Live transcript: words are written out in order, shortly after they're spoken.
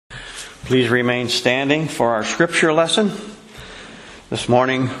Please remain standing for our scripture lesson. This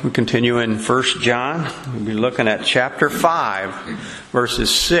morning we continue in 1 John. We'll be looking at chapter 5,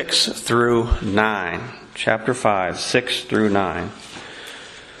 verses 6 through 9. Chapter 5, 6 through 9.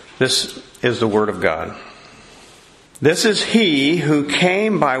 This is the Word of God. This is He who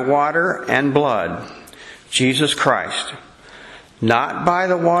came by water and blood, Jesus Christ, not by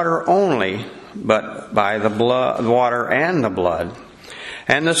the water only, but by the water and the blood.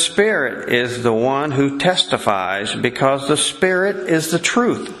 And the Spirit is the one who testifies, because the Spirit is the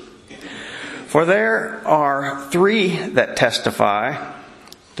truth. For there are three that testify,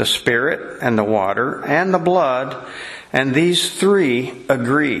 the Spirit and the water and the blood, and these three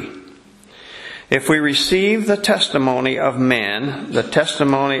agree. If we receive the testimony of men, the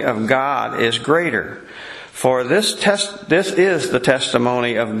testimony of God is greater. For this is the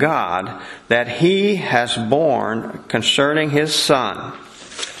testimony of God, that He has borne concerning His Son.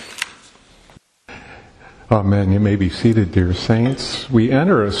 Amen. You may be seated, dear saints. We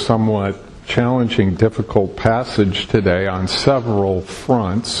enter a somewhat challenging, difficult passage today on several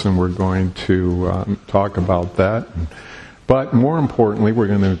fronts, and we're going to talk about that. But more importantly, we're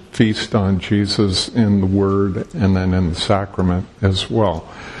going to feast on Jesus in the Word and then in the sacrament as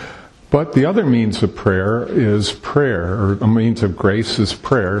well. But the other means of prayer is prayer, or a means of grace is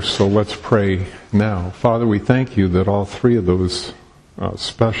prayer, so let's pray now. Father, we thank you that all three of those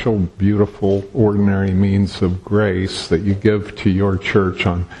special, beautiful, ordinary means of grace that you give to your church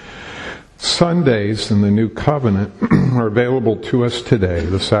on Sundays in the New Covenant are available to us today.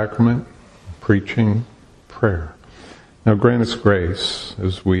 The sacrament, preaching, prayer. Now grant us grace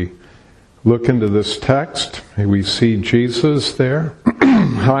as we look into this text. May we see Jesus there,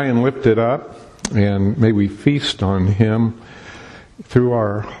 high and lifted up, and may we feast on Him through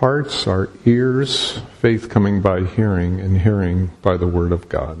our hearts, our ears, faith coming by hearing, and hearing by the Word of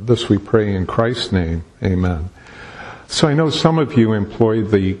God. This we pray in Christ's name. Amen. So I know some of you employ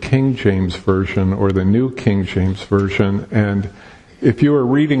the King James Version or the New King James Version, and if you were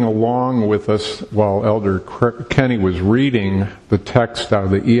reading along with us while Elder Kenny was reading the text out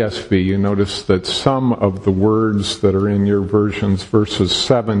of the ESV, you notice that some of the words that are in your versions, verses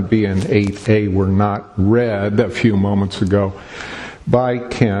 7b and 8a, were not read a few moments ago by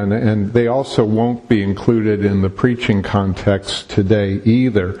Ken, and they also won't be included in the preaching context today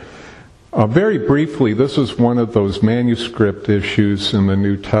either. Very briefly, this is one of those manuscript issues in the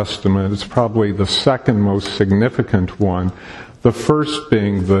New Testament. It's probably the second most significant one. The first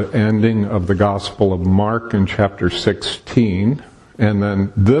being the ending of the Gospel of Mark in chapter 16, and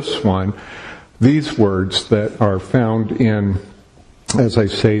then this one, these words that are found in, as I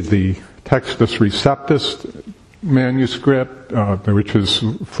say, the Textus Receptus manuscript, which is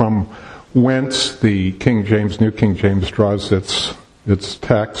from whence the King James, New King James draws its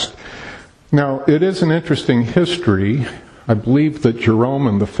text. Now, it is an interesting history. I believe that Jerome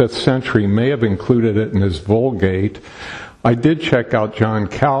in the 5th century may have included it in his Vulgate. I did check out John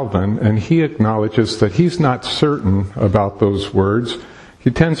Calvin, and he acknowledges that he's not certain about those words.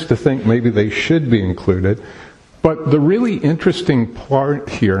 He tends to think maybe they should be included. But the really interesting part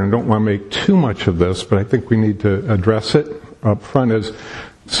here, and I don't want to make too much of this, but I think we need to address it up front, is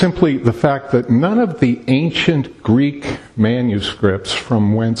simply the fact that none of the ancient Greek manuscripts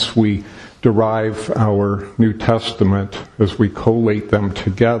from whence we derive our New Testament as we collate them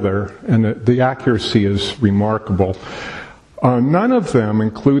together, and the accuracy is remarkable. None of them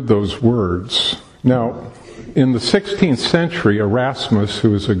include those words. Now, in the 16th century, Erasmus, who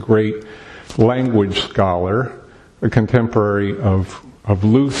was a great language scholar, a contemporary of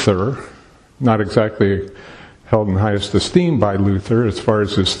Luther, not exactly held in highest esteem by Luther as far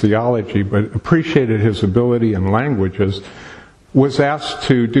as his theology, but appreciated his ability in languages, was asked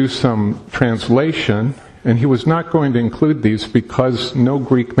to do some translation, and he was not going to include these because no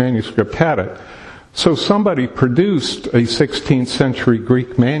Greek manuscript had it. So somebody produced a 16th century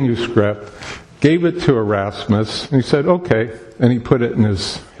Greek manuscript, gave it to Erasmus, and he said, okay, and he put it in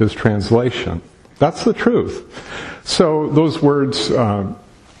his translation. That's the truth. So those words,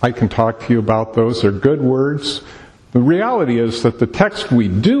 I can talk to you about those. They're good words. The reality is that the text we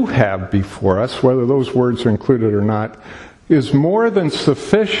do have before us, whether those words are included or not, is more than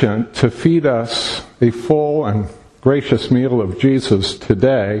sufficient to feed us a full and gracious meal of Jesus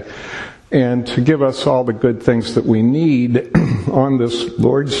today, and to give us all the good things that we need on this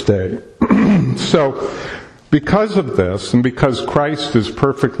Lord's Day. So, because of this, and because Christ is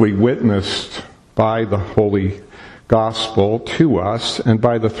perfectly witnessed by the Holy Gospel to us, and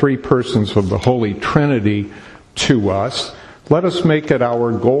by the three persons of the Holy Trinity to us, let us make it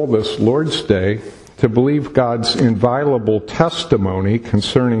our goal this Lord's Day to believe God's inviolable testimony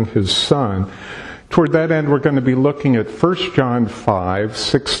concerning His Son. Toward that end, we're going to be looking at 1 John 5,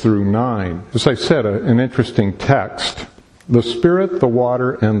 6 through 9. As I said, an interesting text. The Spirit, the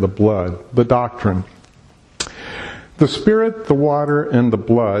water, and the blood, the doctrine. The Spirit, the water, and the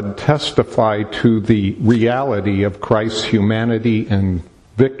blood testify to the reality of Christ's humanity and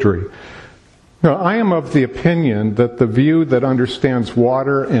victory. Now, I am of the opinion that the view that understands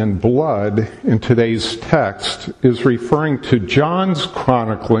water and blood in today's text is referring to John's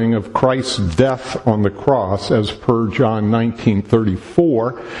chronicling of Christ's death on the cross, as per John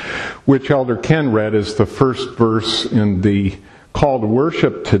 19:34, which Elder Ken read as the first verse in the call to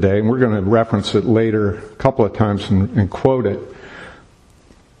worship today, and we're going to reference it later a couple of times and quote it.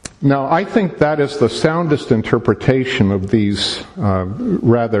 Now, I think that is the soundest interpretation of these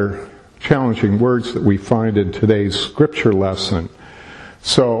rather challenging words that we find in today's scripture lesson.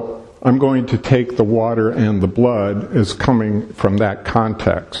 So I'm going to take the water and the blood as coming from that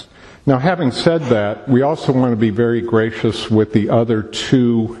context. Now, having said that, we also want to be very gracious with the other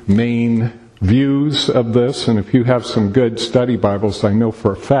two main views of this, and if you have some good study Bibles, I know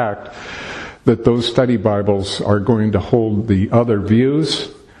for a fact that those study Bibles are going to hold the other views.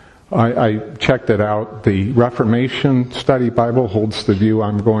 I checked it out. The Reformation Study Bible holds the view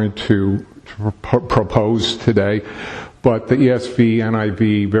I'm going to propose today, but the ESV,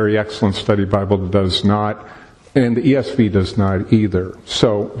 NIV, very excellent study Bible does not, and the ESV does not either.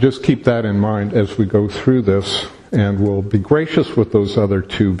 So just keep that in mind as we go through this, and we'll be gracious with those other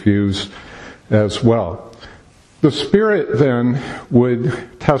two views as well. The Spirit then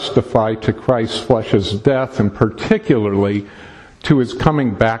would testify to Christ's flesh's death, and particularly to His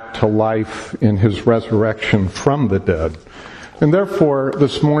coming back to life in His resurrection from the dead. And therefore,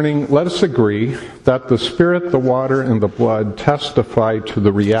 this morning, let us agree that the Spirit, the water, and the blood testify to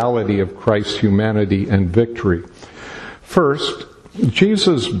the reality of Christ's humanity and victory. First,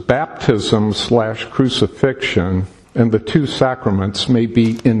 Jesus' baptism/crucifixion and the two sacraments may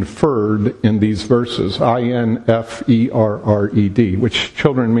be inferred in these verses, INFERRED, which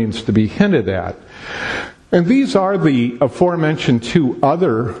children means to be hinted at. And these are the aforementioned two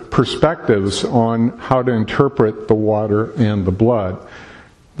other perspectives on how to interpret the water and the blood.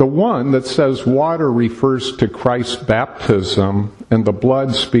 The one that says water refers to Christ's baptism and the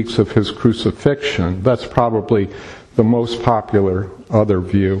blood speaks of His crucifixion. That's probably the most popular other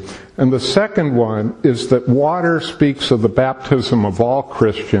view. And the second one is that water speaks of the baptism of all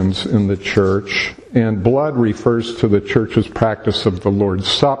Christians in the church, and blood refers to the church's practice of the Lord's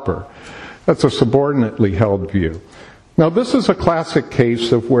Supper. That's a subordinately held view. Now, this is a classic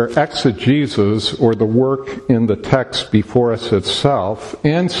case of where exegesis, or the work in the text before us itself,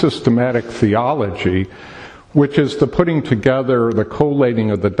 and systematic theology, which is the putting together, the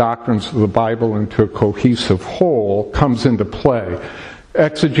collating of the doctrines of the Bible into a cohesive whole, comes into play.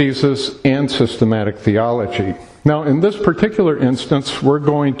 Exegesis and systematic theology. Now, in this particular instance, we're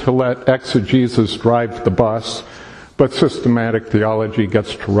going to let exegesis drive the bus, but systematic theology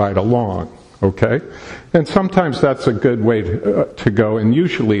gets to ride along, okay? And sometimes that's a good way to go, and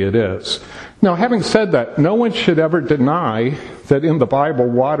usually it is. Now, having said that, no one should ever deny that in the Bible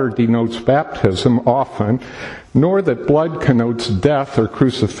water denotes baptism often, nor that blood connotes death or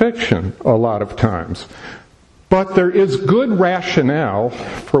crucifixion a lot of times. But there is good rationale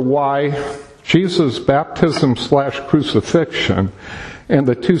for why Jesus' baptism/crucifixion and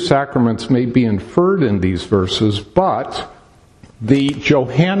the two sacraments may be inferred in these verses, but the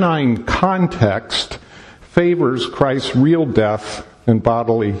Johannine context favors Christ's real death and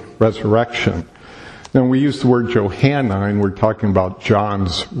bodily resurrection. Now, when we use the word Johannine, we're talking about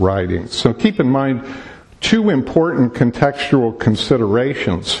John's writings. So keep in mind two important contextual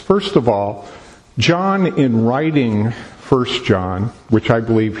considerations. First of all, John, in writing 1 John, which I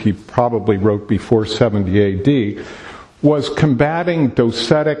believe he probably wrote before 70 AD, was combating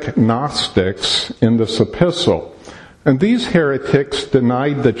docetic Gnostics in this epistle. And these heretics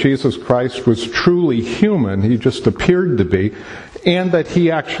denied that Jesus Christ was truly human, he just appeared to be, and that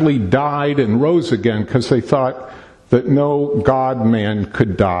he actually died and rose again, because they thought that no God-man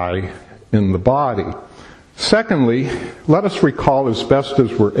could die in the body. Secondly, let us recall as best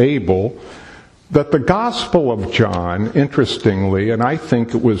as we're able that the Gospel of John, interestingly, and I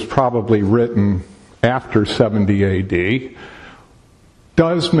think it was probably written after 70 AD,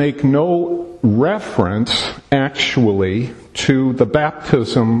 does make no reference, actually, to the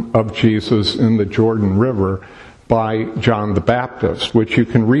baptism of Jesus in the Jordan River, by John the Baptist, which you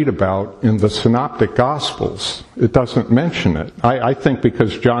can read about in the Synoptic Gospels. It doesn't mention it. I think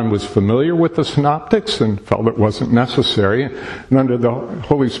because John was familiar with the Synoptics and felt it wasn't necessary, and under the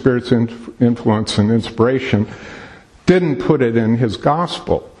Holy Spirit's influence and inspiration, didn't put it in his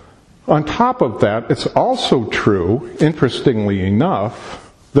Gospel. On top of that, it's also true, interestingly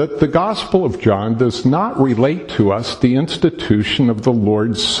enough, that the Gospel of John does not relate to us the institution of the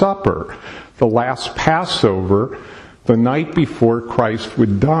Lord's Supper, the last Passover, the night before Christ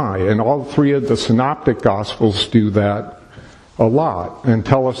would die. And all three of the Synoptic Gospels do that a lot and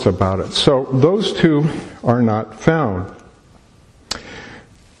tell us about it. So those two are not found.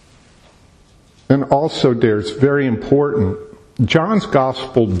 And also, there's very important, John's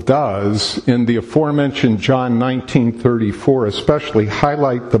Gospel does, in the aforementioned John 19:34, especially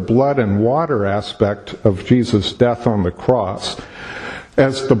highlight the blood and water aspect of Jesus' death on the cross,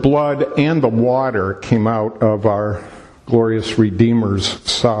 as the blood and the water came out of our glorious Redeemer's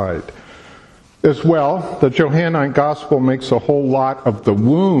side. As well, the Johannine Gospel makes a whole lot of the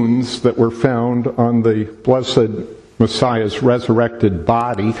wounds that were found on the blessed Messiah's resurrected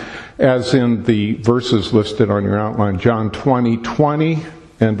body, as in the verses listed on your outline, John 20:20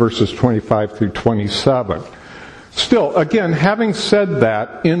 and verses 25 through 27. Still, again, having said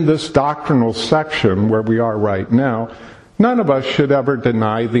that, in this doctrinal section where we are right now, none of us should ever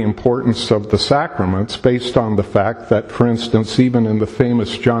deny the importance of the sacraments based on the fact that, for instance, even in the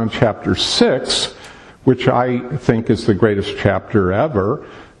famous John chapter 6, which I think is the greatest chapter ever,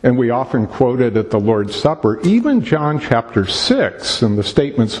 and we often quote it at the Lord's Supper, even John chapter 6 and the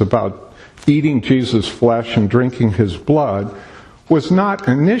statements about eating Jesus' flesh and drinking his blood was not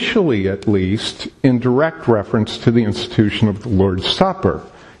initially, at least, in direct reference to the institution of the Lord's Supper,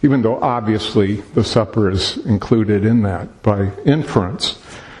 even though obviously the supper is included in that by inference.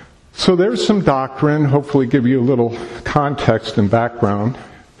 So there's some doctrine, hopefully give you a little context and background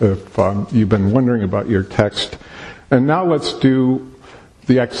if you've been wondering about your text. And now let's do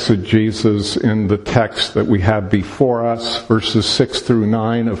the exegesis in the text that we have before us, verses 6 through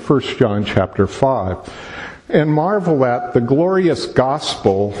 9 of 1 John chapter 5. And marvel at the glorious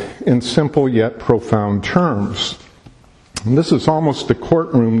gospel in simple yet profound terms. And this is almost a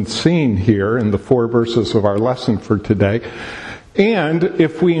courtroom scene here in the 4 verses of our lesson for today. And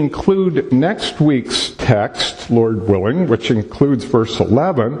if we include next week's text, Lord willing, which includes verse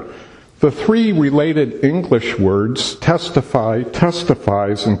 11, the 3 related English words, testify,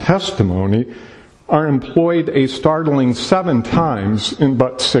 testifies, and testimony, are employed a startling 7 times in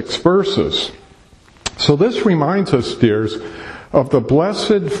but 6 verses. So this reminds us, dears, of the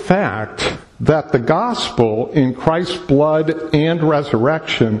blessed fact that the gospel in Christ's blood and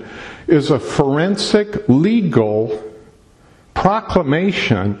resurrection is a forensic, legal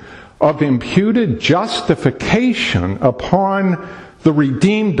proclamation of imputed justification upon the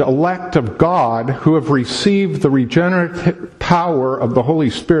redeemed elect of God who have received the regenerative power of the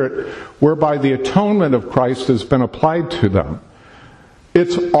Holy Spirit, whereby the atonement of Christ has been applied to them.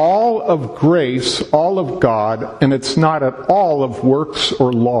 It's all of grace, all of God, and it's not at all of works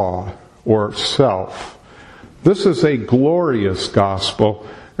or law or self. This is a glorious gospel,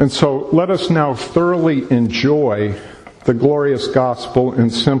 and so let us now thoroughly enjoy the glorious gospel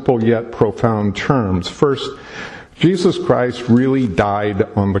in simple yet profound terms. First, Jesus Christ really died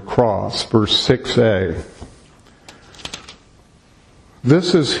on the cross. Verse 6a.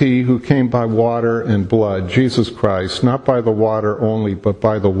 This is he who came by water and blood, Jesus Christ, not by the water only, but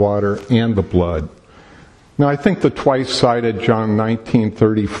by the water and the blood. Now I think the twice cited John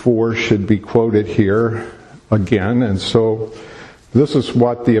 19:34 should be quoted here again, and so this is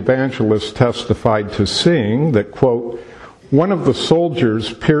what the evangelist testified to seeing, that, quote, one of the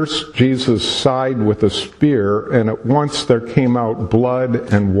soldiers pierced Jesus' side with a spear, and at once there came out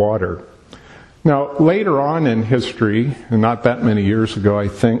blood and water. Now, later on in history, and not that many years ago, I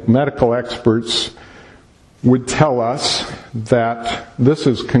think, medical experts would tell us that this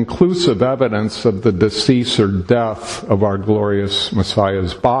is conclusive evidence of the decease or death of our glorious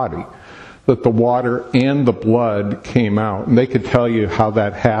Messiah's body, that the water and the blood came out. And they could tell you how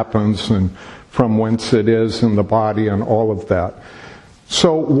that happens and from whence it is in the body and all of that.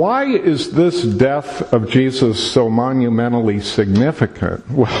 So why is this death of Jesus so monumentally significant?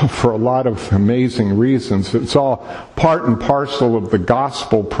 Well, for a lot of amazing reasons. It's all part and parcel of the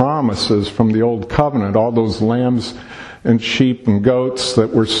gospel promises from the Old Covenant, all those lambs and sheep and goats that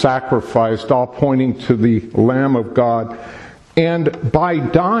were sacrificed, all pointing to the Lamb of God. And by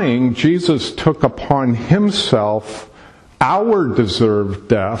dying, Jesus took upon himself our deserved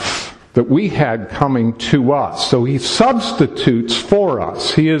death that we had coming to us. So he substitutes for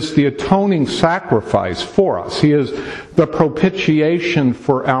us. He is the atoning sacrifice for us. He is the propitiation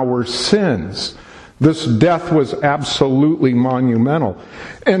for our sins. This death was absolutely monumental.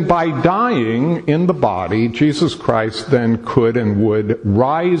 And by dying in the body, Jesus Christ then could and would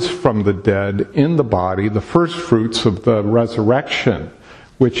rise from the dead in the body, the first fruits of the resurrection,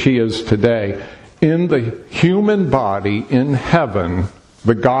 which he is today, in the human body in heaven,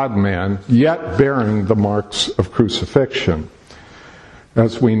 the God-man, yet bearing the marks of crucifixion,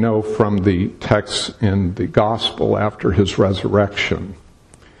 as we know from the text in the gospel after his resurrection.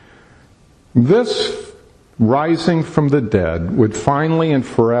 This rising from the dead would finally and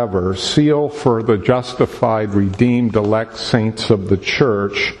forever seal for the justified, redeemed, elect saints of the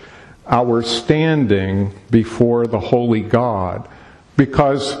church our standing before the holy God.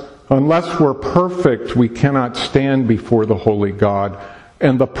 Because unless we're perfect, we cannot stand before the holy God.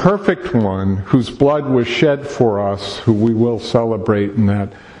 And the perfect one, whose blood was shed for us, who we will celebrate in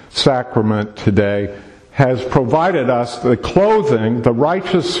that sacrament today, has provided us the clothing, the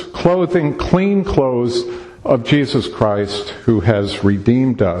righteous clothing, clean clothes of Jesus Christ, who has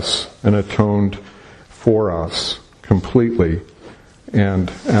redeemed us and atoned for us completely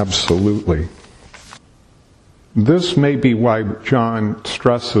and absolutely. This may be why John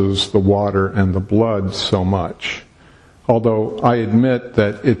stresses the water and the blood so much, although I admit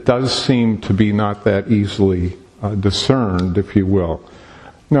that it does seem to be not that easily discerned, if you will.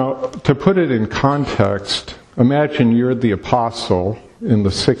 Now, to put it in context, imagine you're the apostle in the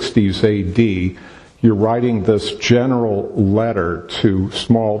 60s AD. You're writing this general letter to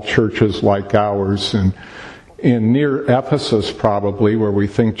small churches like ours in near Ephesus probably, where we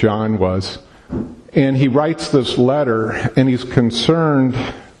think John was. And he writes this letter, and he's concerned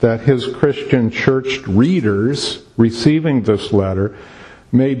that his Christian church readers receiving this letter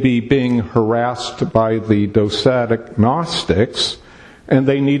may be being harassed by the docetic Gnostics, and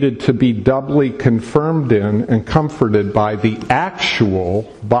they needed to be doubly confirmed in and comforted by the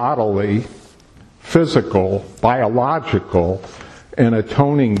actual bodily, physical, biological, and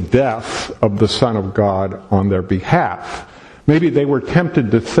atoning death of the Son of God on their behalf. Maybe they were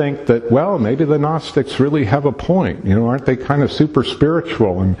tempted to think that, well, maybe the Gnostics really have a point. Aren't they kind of super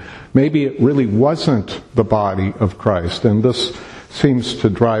spiritual? And maybe it really wasn't the body of Christ. And this seems to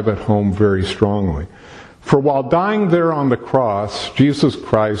drive it home very strongly. For while dying there on the cross, Jesus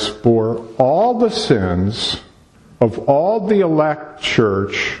Christ bore all the sins of all the elect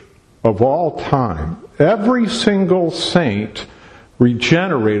church of all time. Every single saint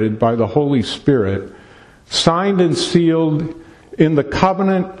regenerated by the Holy Spirit, signed and sealed in the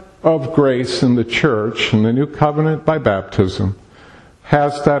covenant of grace in the church, in the new covenant by baptism,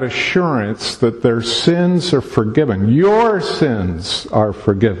 has that assurance that their sins are forgiven. Your sins are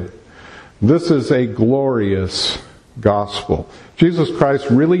forgiven. This is a glorious gospel. Jesus Christ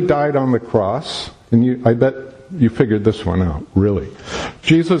really died on the cross, and I bet you figured this one out, really.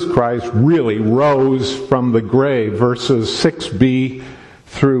 Jesus Christ really rose from the grave, verses 6b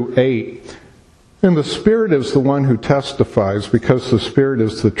through 8. And the Spirit is the one who testifies, because the Spirit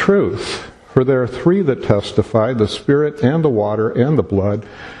is the truth. For there are three that testify, the Spirit and the water and the blood,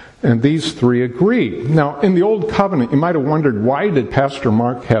 and these three agree. Now, in the Old Covenant, you might have wondered, why did Pastor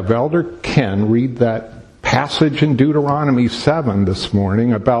Mark have Elder Ken read that passage in Deuteronomy 7 this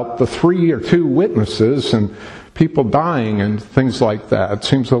morning about the 3 or 2 witnesses and people dying and things like that? It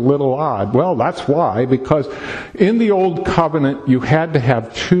seems a little odd. Well, that's why, because in the Old Covenant, you had to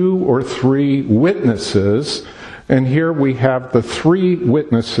have 2 or 3 witnesses, and here we have the 3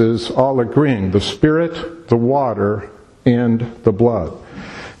 witnesses all agreeing, the Spirit, the water, and the blood.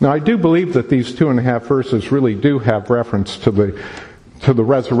 Now, I do believe that these 2.5 verses really do have reference to the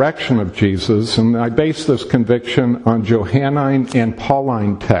resurrection of Jesus, and I base this conviction on Johannine and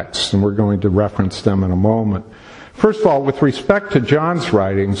Pauline texts, and we're going to reference them in a moment. First of all, with respect to John's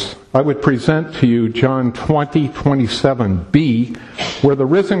writings, I would present to you John 20:27b, where the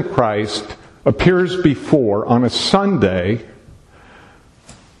risen Christ appears before, on a Sunday,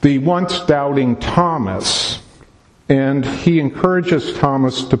 the once doubting Thomas. And he encourages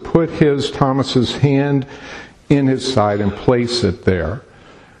Thomas to put Thomas's hand in his side and place it there,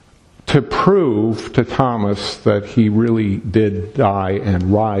 to prove to Thomas that he really did die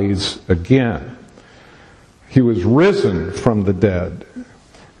and rise again. He was risen from the dead.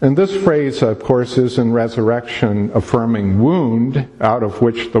 And this phrase, of course, is in resurrection affirming wound, out of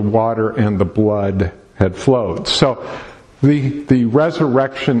which the water and the blood had flowed. So the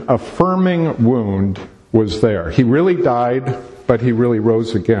resurrection affirming wound was there. He really died, but he really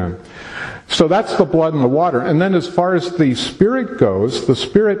rose again. So that's the blood and the water. And then as far as the Spirit goes, the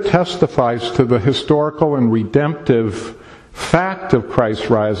Spirit testifies to the historical and redemptive fact of Christ's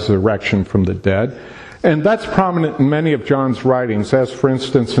resurrection from the dead. And that's prominent in many of John's writings, as for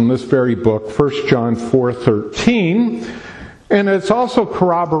instance in this very book, 1 John 4:13. And it's also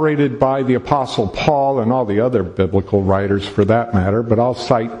corroborated by the Apostle Paul and all the other biblical writers for that matter. But I'll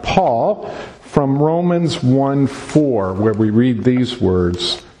cite Paul from Romans 1:4, where we read these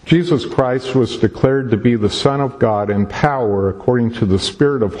words: Jesus Christ was declared to be the Son of God in power according to the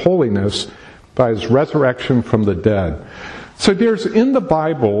Spirit of holiness by his resurrection from the dead. So dears, in the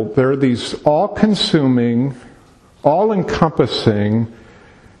Bible, there are these all-consuming, all-encompassing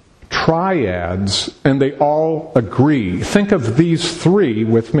triads, and they all agree. Think of these three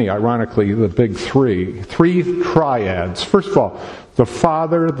with me, ironically, the big three. Three triads. First of all, the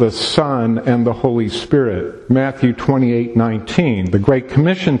Father, the Son, and the Holy Spirit. Matthew 28:19, the Great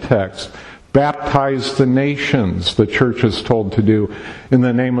Commission text. Baptize the nations, the church is told to do, in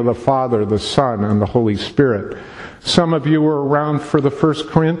the name of the Father, the Son, and the Holy Spirit. Some of you were around for the 1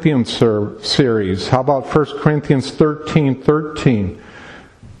 Corinthians series. How about 1 Corinthians 13:13,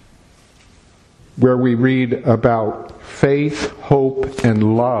 where we read about faith, hope,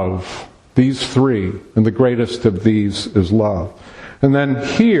 and love. These three, and the greatest of these is love. And then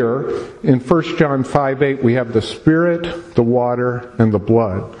here, in 1 John 5:8, we have the Spirit, the water, and the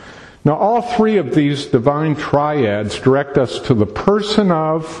blood. Now, all three of these divine triads direct us to the person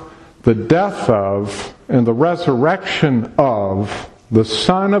of, the death of, and the resurrection of the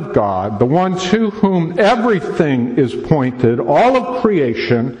Son of God, the one to whom everything is pointed. All of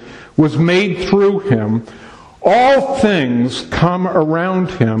creation was made through him. All things come around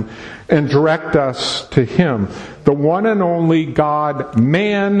him and direct us to him. The one and only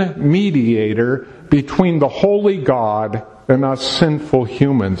God-man mediator between the holy God and us sinful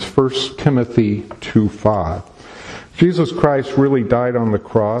humans. 1 Timothy 2:5. Jesus Christ really died on the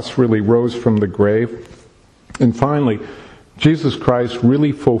cross, really rose from the grave. And finally, Jesus Christ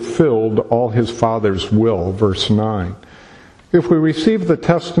really fulfilled all his Father's will. Verse 9. If we receive the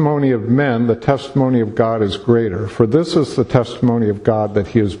testimony of men, the testimony of God is greater. For this is the testimony of God that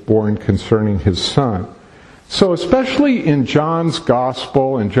he is born concerning his Son. So especially in John's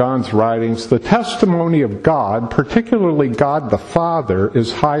Gospel and John's writings, the testimony of God, particularly God the Father,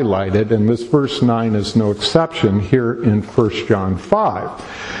 is highlighted, and this verse 9 is no exception here in 1 John 5.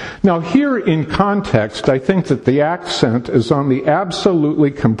 Now here in context, I think that the accent is on the absolutely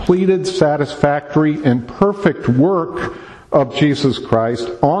completed, satisfactory, and perfect work of Jesus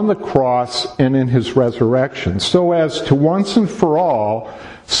Christ on the cross and in his resurrection, so as to once and for all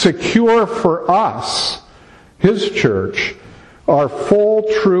secure for us, his church, our full,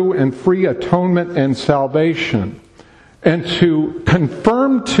 true, and free atonement and salvation, and to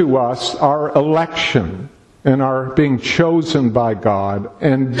confirm to us our election and our being chosen by God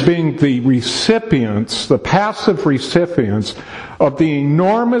and being the recipients, the passive recipients of the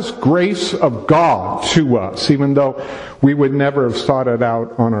enormous grace of God to us, even though we would never have sought it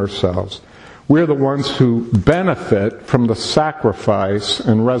out on ourselves. We're the ones who benefit from the sacrifice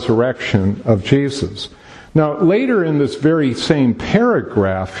and resurrection of Jesus. Now, later in this very same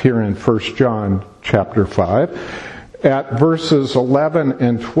paragraph here in 1 John chapter 5, at verses 11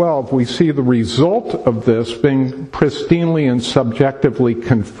 and 12, we see the result of this being pristinely and subjectively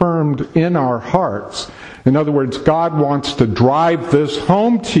confirmed in our hearts. In other words, God wants to drive this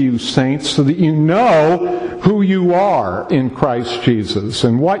home to you, saints, so that you know who you are in Christ Jesus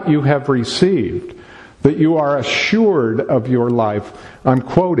and what you have received, that you are assured of your life. I'm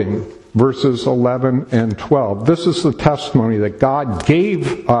quoting verses 11 and 12. This is the testimony that God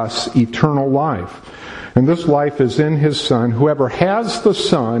gave us eternal life. And this life is in his Son. Whoever has the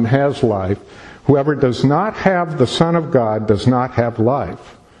Son has life. Whoever does not have the Son of God does not have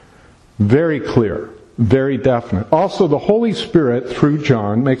life. Very clear. Very definite. Also, the Holy Spirit, through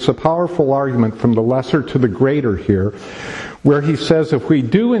John, makes a powerful argument from the lesser to the greater here, where he says if we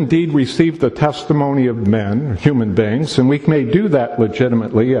do indeed receive the testimony of men, human beings, and we may do that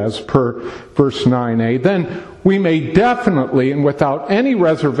legitimately as per verse 9a, then we may definitely and without any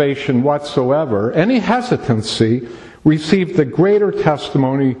reservation whatsoever, any hesitancy, receive the greater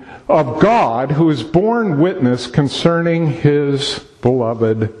testimony of God, who is borne witness concerning his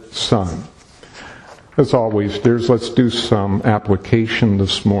beloved Son. As always, dears, let's do some application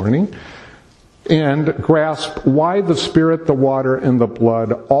this morning and grasp why the Spirit, the water, and the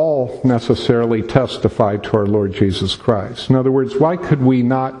blood all necessarily testify to our Lord Jesus Christ. In other words, why could we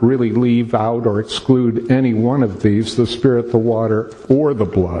not really leave out or exclude any one of these, the Spirit, the water, or the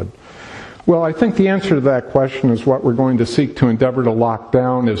blood? Well, I think the answer to that question is what we're going to seek to endeavor to lock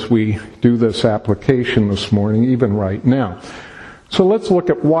down as we do this application this morning, even right now. So let's look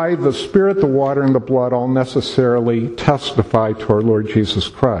at why the Spirit, the water, and the blood all necessarily testify to our Lord Jesus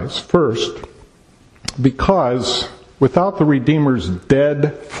Christ. First, because without the Redeemer's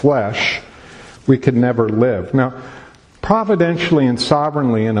dead flesh, we could never live. Now, providentially and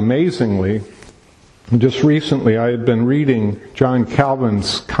sovereignly and amazingly, just recently I had been reading John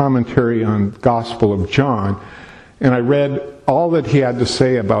Calvin's commentary on the Gospel of John, and I read all that he had to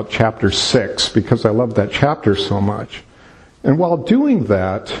say about chapter 6 because I love that chapter so much. And while doing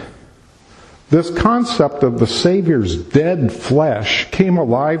that, this concept of the Savior's dead flesh came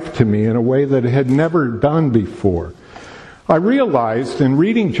alive to me in a way that it had never done before. I realized in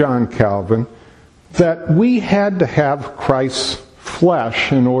reading John Calvin that we had to have Christ's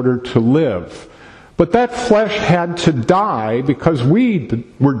flesh in order to live. But that flesh had to die because we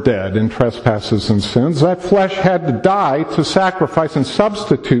were dead in trespasses and sins. That flesh had to die to sacrifice and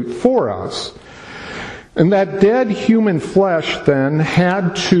substitute for us. And that dead human flesh then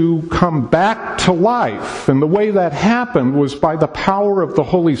had to come back to life. And the way that happened was by the power of the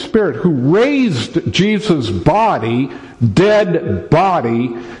Holy Spirit, who raised Jesus' body, dead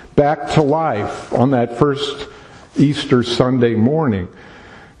body, back to life on that first Easter Sunday morning,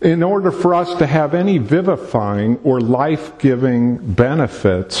 in order for us to have any vivifying or life-giving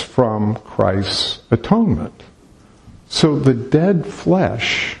benefits from Christ's atonement. So the dead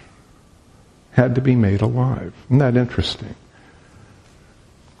flesh had to be made alive. Isn't that interesting?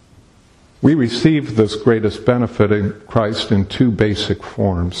 We receive this greatest benefit in Christ in two basic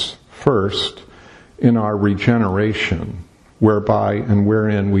forms. First, in our regeneration, whereby and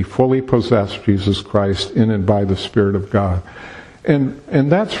wherein we fully possess Jesus Christ in and by the Spirit of God. And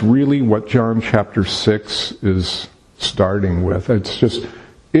that's really what John chapter 6 is starting with. It's just,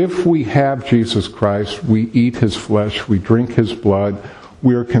 if we have Jesus Christ, we eat His flesh, we drink His blood,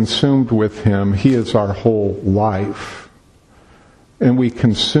 we are consumed with Him. He is our whole life. And we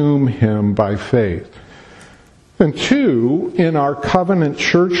consume Him by faith. And two, in our covenant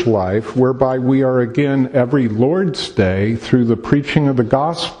church life, whereby we are again every Lord's Day through the preaching of the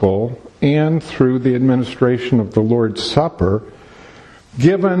gospel and through the administration of the Lord's Supper,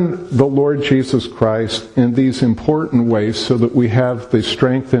 given the Lord Jesus Christ in these important ways so that we have the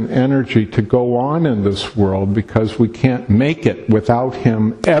strength and energy to go on in this world, because we can't make it without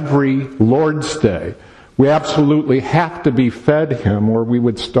Him every Lord's Day. We absolutely have to be fed Him or we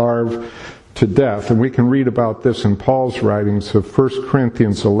would starve to death. And we can read about this in Paul's writings of 1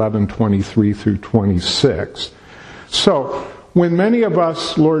 Corinthians 11:23 through 26. So, when many of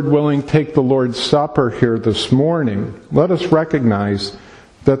us, Lord willing, take the Lord's Supper here this morning, let us recognize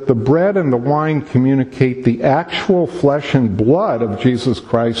that the bread and the wine communicate the actual flesh and blood of Jesus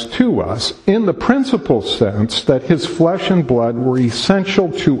Christ to us in the principal sense that His flesh and blood were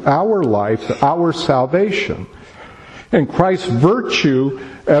essential to our life, our salvation. And Christ's virtue,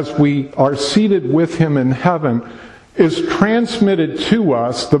 as we are seated with Him in heaven, is transmitted to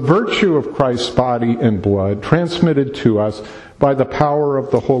us, the virtue of Christ's body and blood, transmitted to us by the power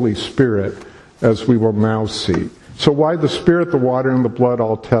of the Holy Spirit, as we will now see. So why the Spirit, the water, and the blood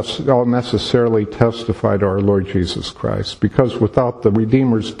all necessarily testify to our Lord Jesus Christ? Because without the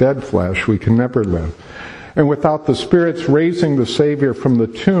Redeemer's dead flesh, we can never live. And without the Spirit's raising the Savior from the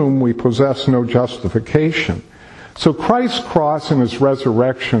tomb, we possess no justification. So Christ's cross and His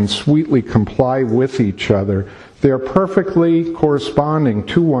resurrection sweetly comply with each other. They are perfectly corresponding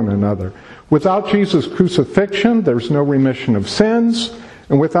to one another. Without Jesus' crucifixion, there's no remission of sins.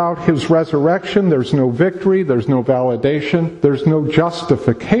 And without His resurrection, there's no victory, there's no validation, there's no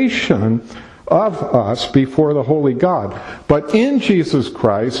justification of us before the holy God. But in Jesus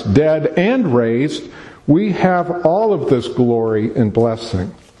Christ, dead and raised, we have all of this glory and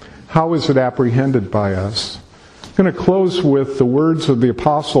blessing. How is it apprehended by us? I'm going to close with the words of the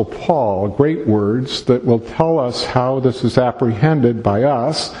Apostle Paul, great words that will tell us how this is apprehended by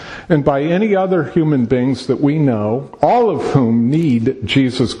us and by any other human beings that we know, all of whom need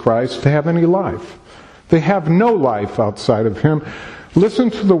Jesus Christ to have any life. They have no life outside of Him. Listen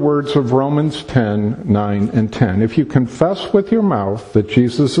to the words of Romans 10:9 and 10. If you confess with your mouth that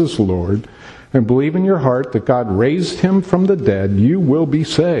Jesus is Lord and believe in your heart that God raised Him from the dead, you will be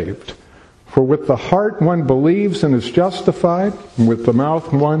saved. For with the heart one believes and is justified, and with the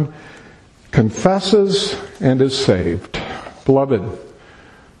mouth one confesses and is saved. Beloved,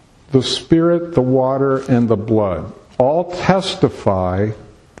 the Spirit, the water, and the blood all testify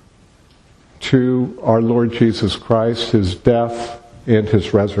to our Lord Jesus Christ, His death, and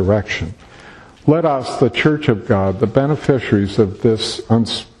His resurrection. Let us, the Church of God, the beneficiaries of this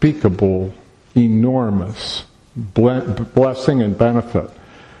unspeakable enormous blessing and benefit.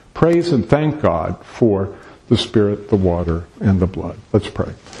 Praise and thank God for the Spirit, the water, and the blood. Let's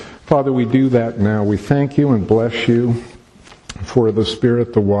pray. Father, we do that now. We thank you and bless you for the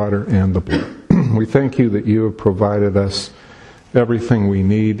Spirit, the water, and the blood. We thank you that you have provided us everything we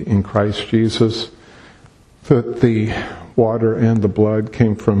need in Christ Jesus, that the water and the blood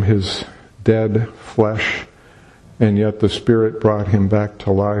came from his dead flesh, and yet the Spirit brought him back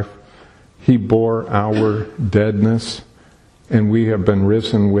to life. He bore our deadness, and we have been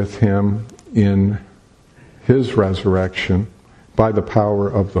risen with him in his resurrection by the power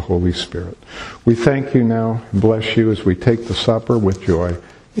of the Holy Spirit. We thank you now and bless you as we take the supper with joy.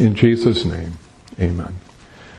 In Jesus' name, amen.